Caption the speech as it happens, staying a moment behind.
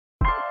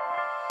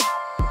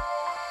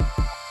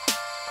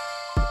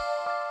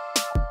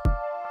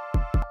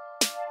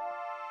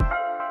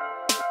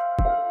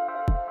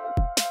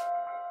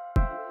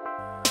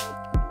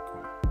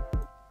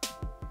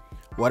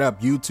What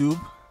up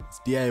YouTube? It's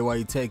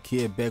DIY Tech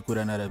here, back with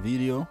another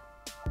video.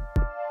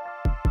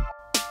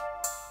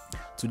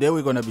 Today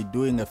we're gonna be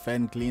doing a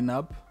fan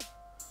cleanup,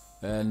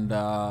 and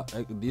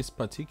this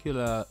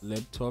particular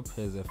laptop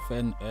has a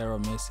fan error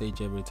message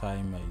every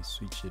time I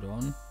switch it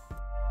on.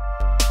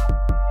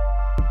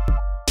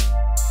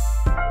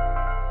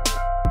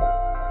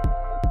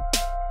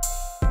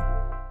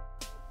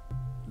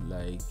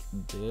 Like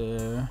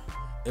there.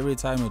 Every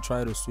time I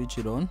try to switch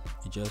it on,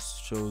 it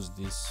just shows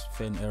this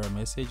fan error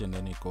message and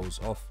then it goes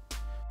off.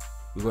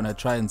 We're gonna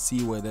try and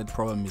see where that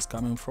problem is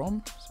coming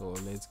from, so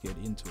let's get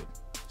into it.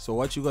 So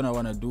what you're gonna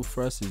want to do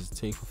first is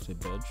take off the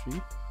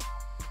battery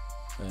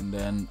and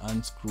then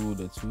unscrew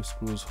the two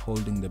screws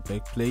holding the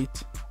back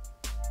plate.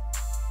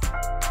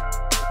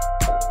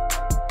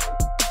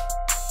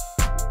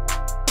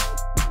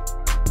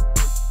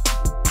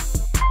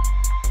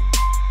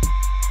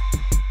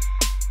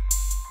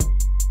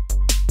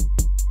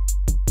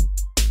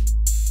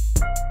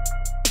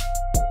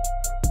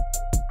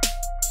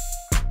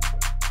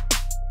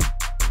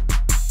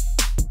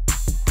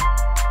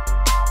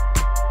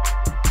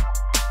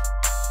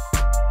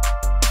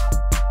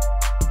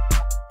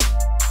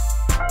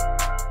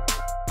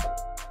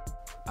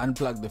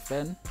 Unplug the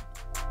fan.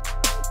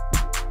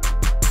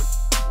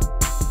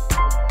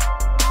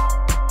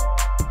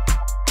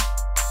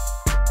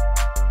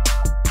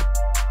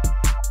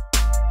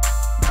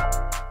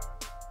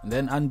 And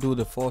then undo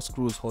the 4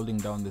 screws holding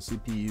down the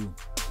CPU.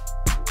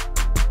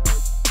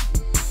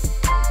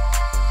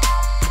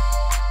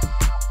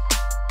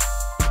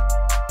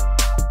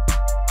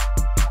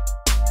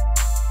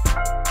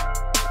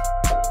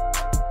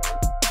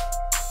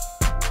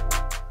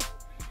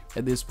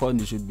 At this point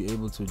you should be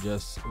able to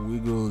just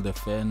wiggle the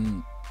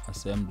fan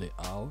assembly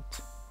out,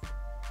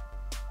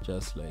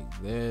 just like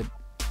that.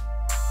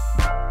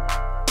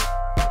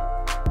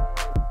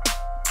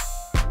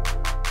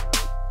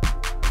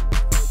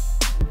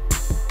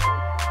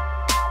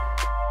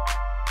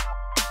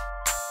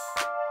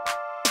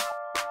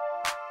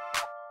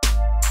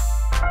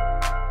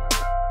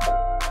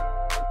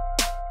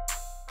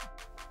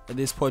 At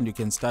this point you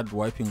can start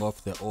wiping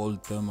off the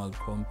old thermal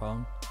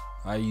compound.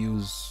 I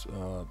use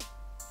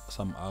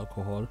some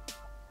alcohol,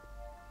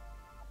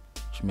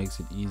 which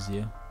makes it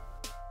easier.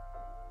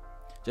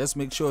 Just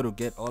make sure to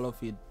get all of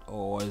it,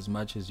 or as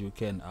much as you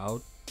can,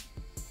 out.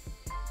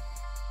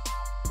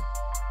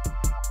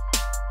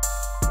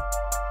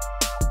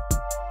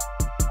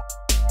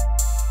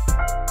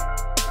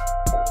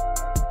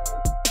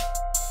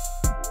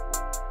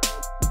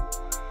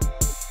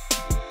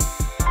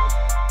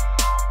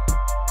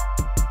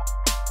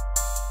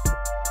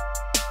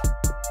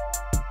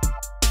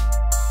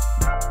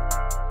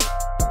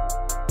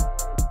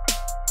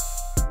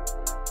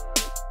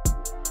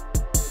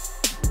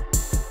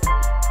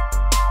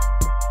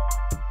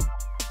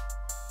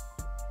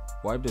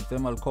 Wipe the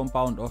thermal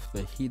compound off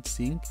the heat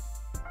sink.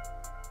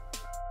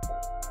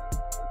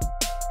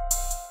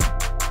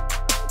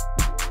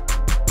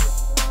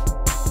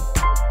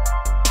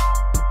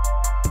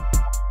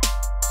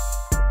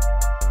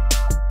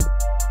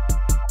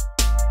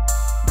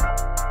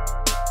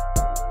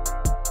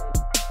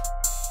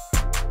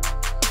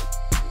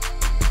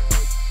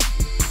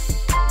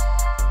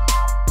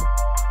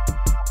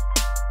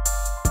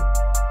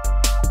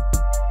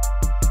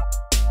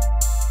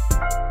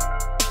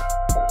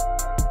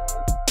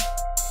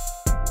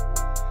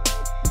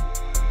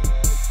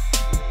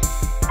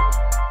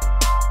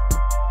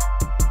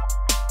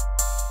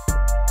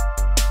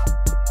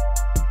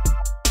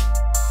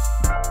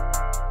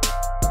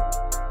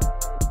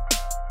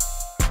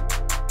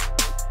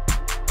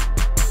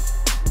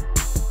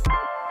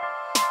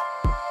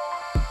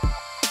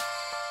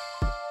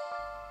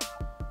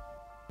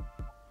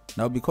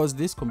 Now, because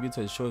this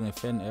computer is showing a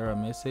fan error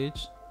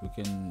message, we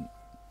can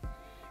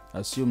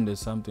assume there's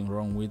something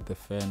wrong with the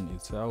fan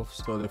itself.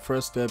 So the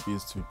first step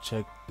is to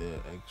check the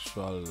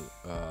actual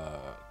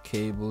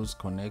cables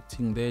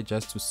connecting there,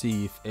 just to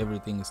see if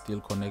everything is still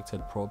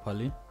connected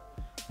properly,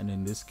 and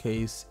in this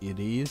case it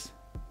is.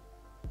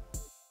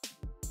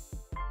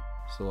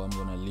 So I'm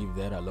gonna leave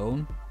that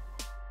alone.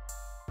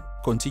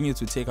 Continue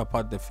to take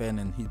apart the fan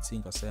and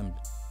heatsink assembly.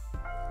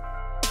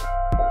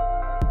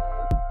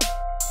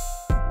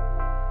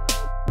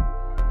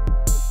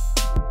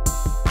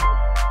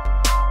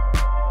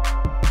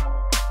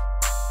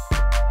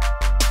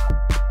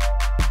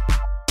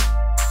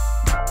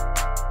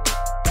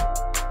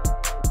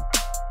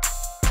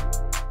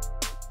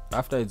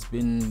 After it's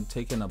been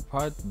taken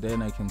apart,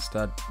 then I can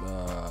start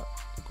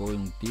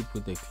going deep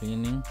with the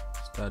cleaning,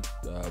 start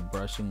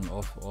brushing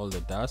off all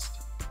the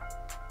dust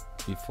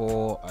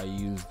before I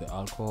use the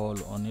alcohol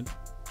on it.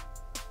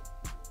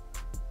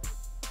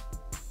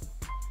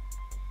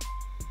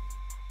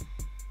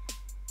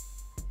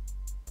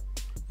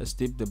 Just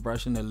dip the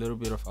brush in a little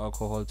bit of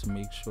alcohol to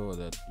make sure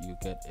that you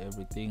get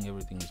everything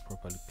is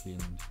properly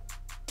cleaned,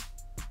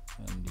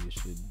 and you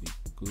should be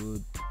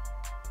good.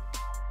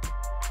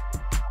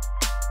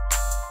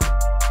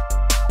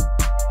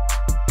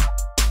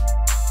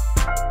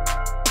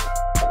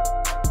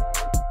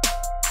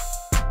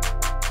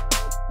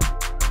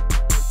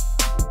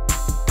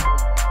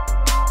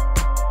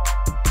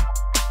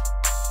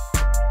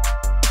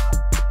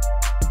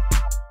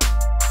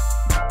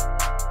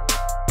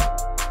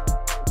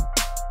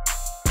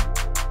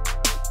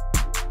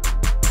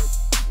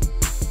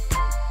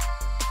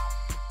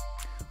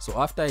 So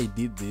after I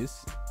did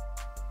this,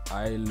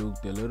 I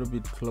looked a little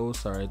bit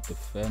closer at the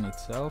fan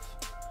itself,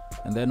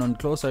 and then on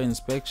closer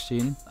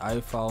inspection I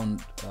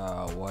found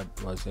what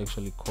was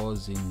actually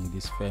causing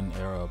this fan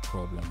error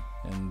problem,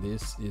 and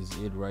this is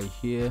it right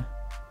here.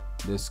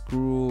 The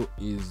screw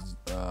is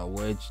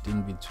wedged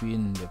in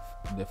between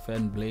the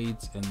fan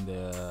blades and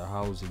the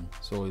housing,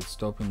 so it's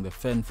stopping the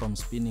fan from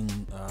spinning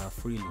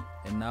freely.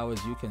 And now,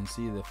 as you can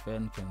see, the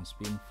fan can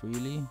spin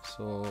freely,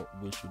 so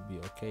we should be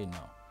okay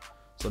now.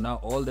 So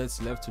now all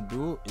that's left to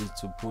do is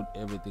to put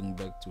everything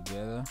back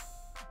together.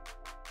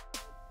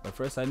 But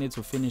first I need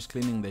to finish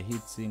cleaning the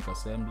heatsink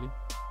assembly.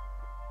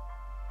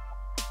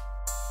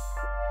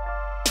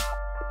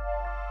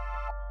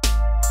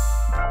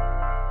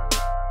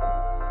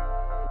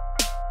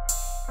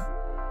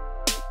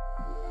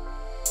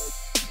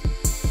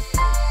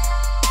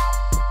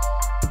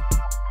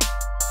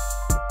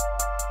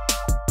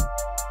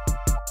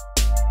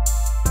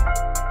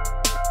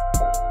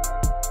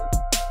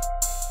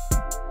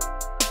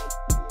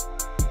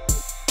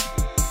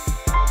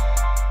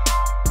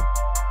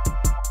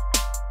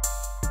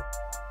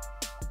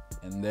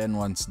 And then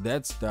once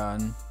that's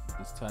done,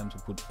 it's time to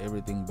put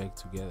everything back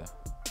together.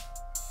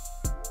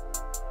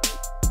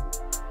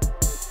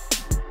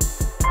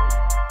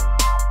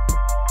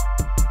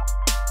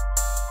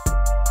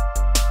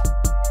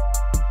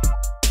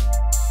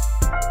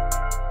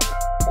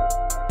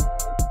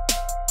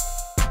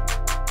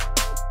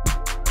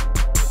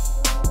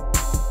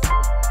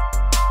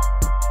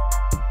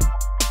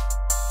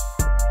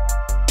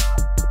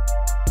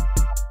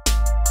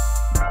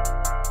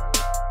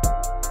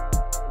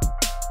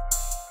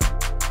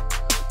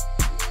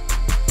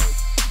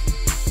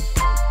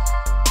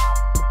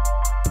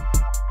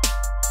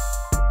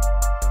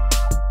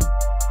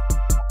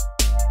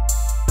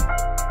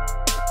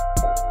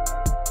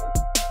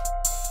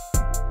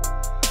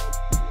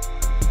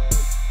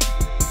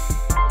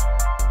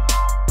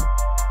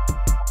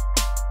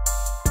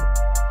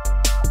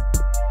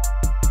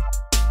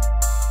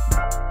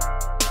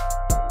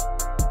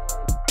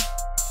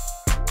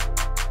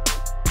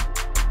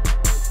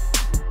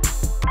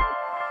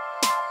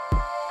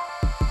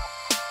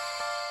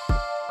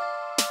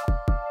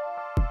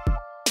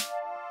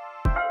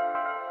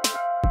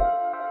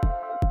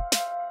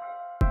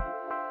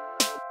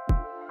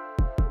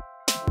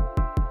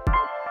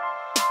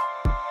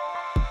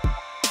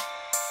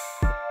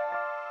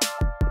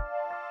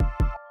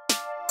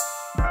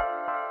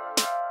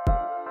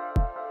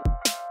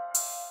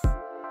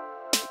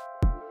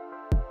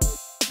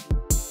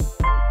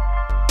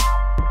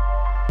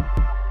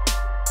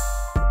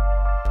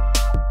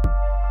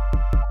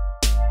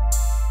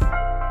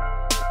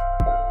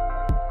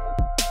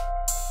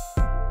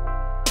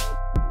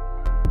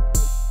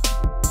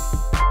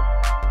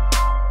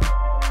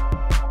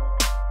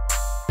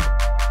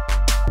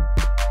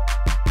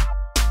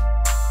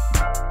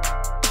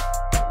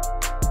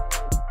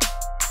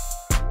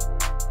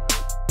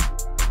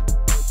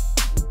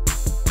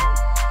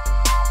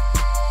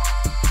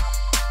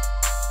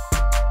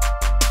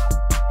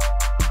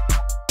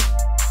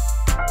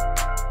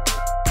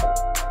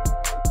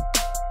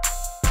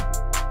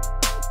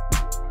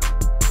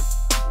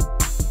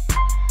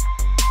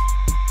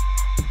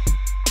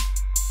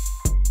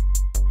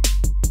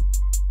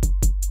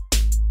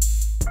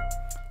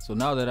 So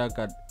now that I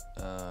got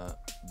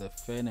the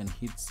fan and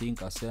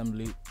heatsink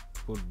assembly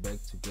put back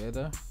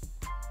together,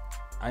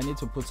 I need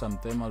to put some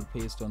thermal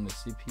paste on the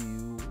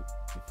CPU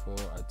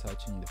before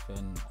attaching the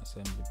fan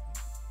assembly.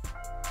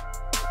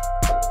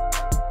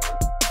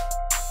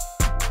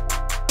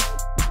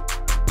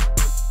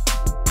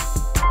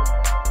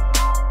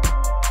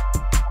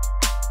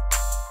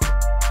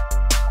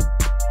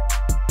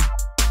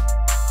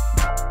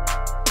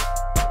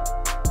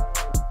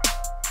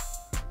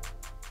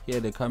 Here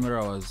the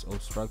camera was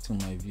obstructing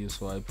my view,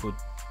 so I put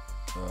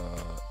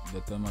the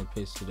thermal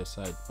paste to the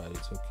side, but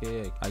it's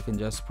okay. I can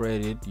just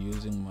spread it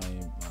using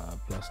my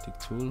plastic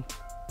tool.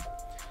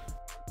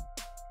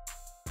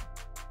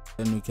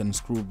 Then we can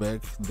screw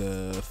back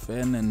the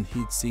fan and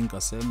heatsink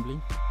assembly.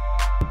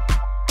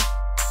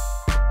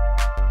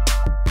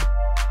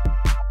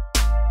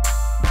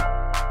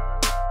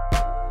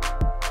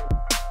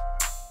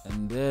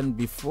 And then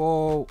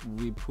before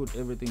we put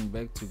everything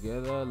back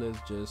together, let's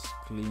just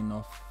clean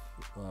off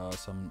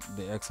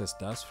the excess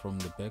dust from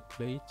the back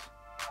plate.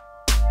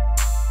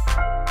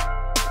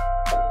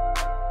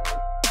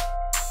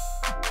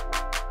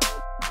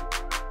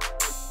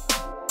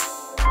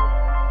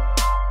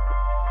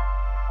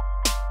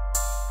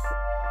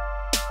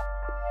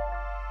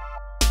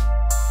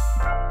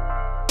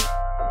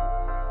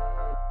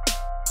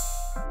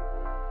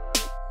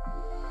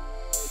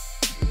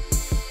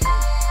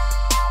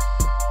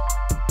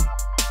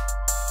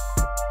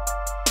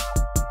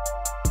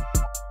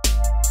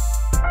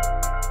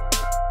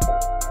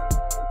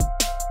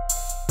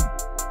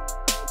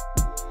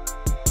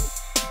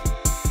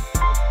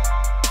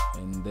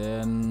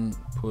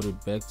 Put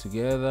it back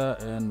together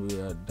and we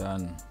are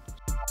done.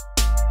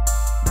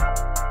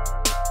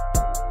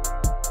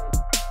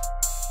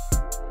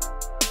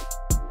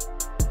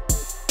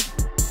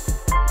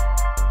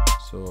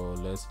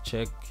 let's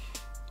check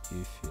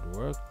if it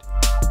worked.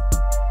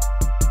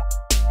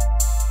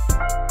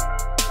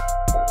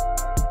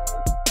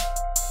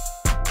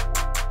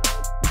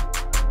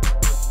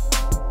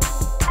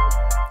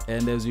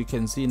 And as you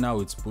can see now,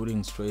 it's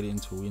booting straight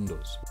into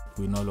Windows.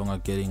 We're no longer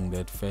getting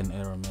that fan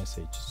error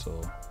message, so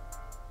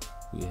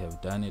we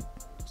have done it.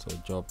 So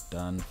job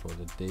done for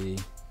the day.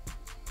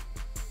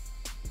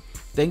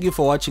 Thank you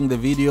for watching the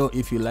video.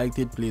 If you liked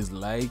it, please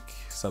like,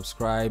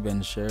 subscribe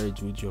and share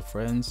it with your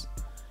friends,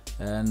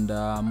 and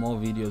more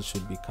videos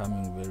should be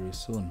coming very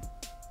soon.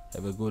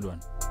 Have a good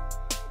one.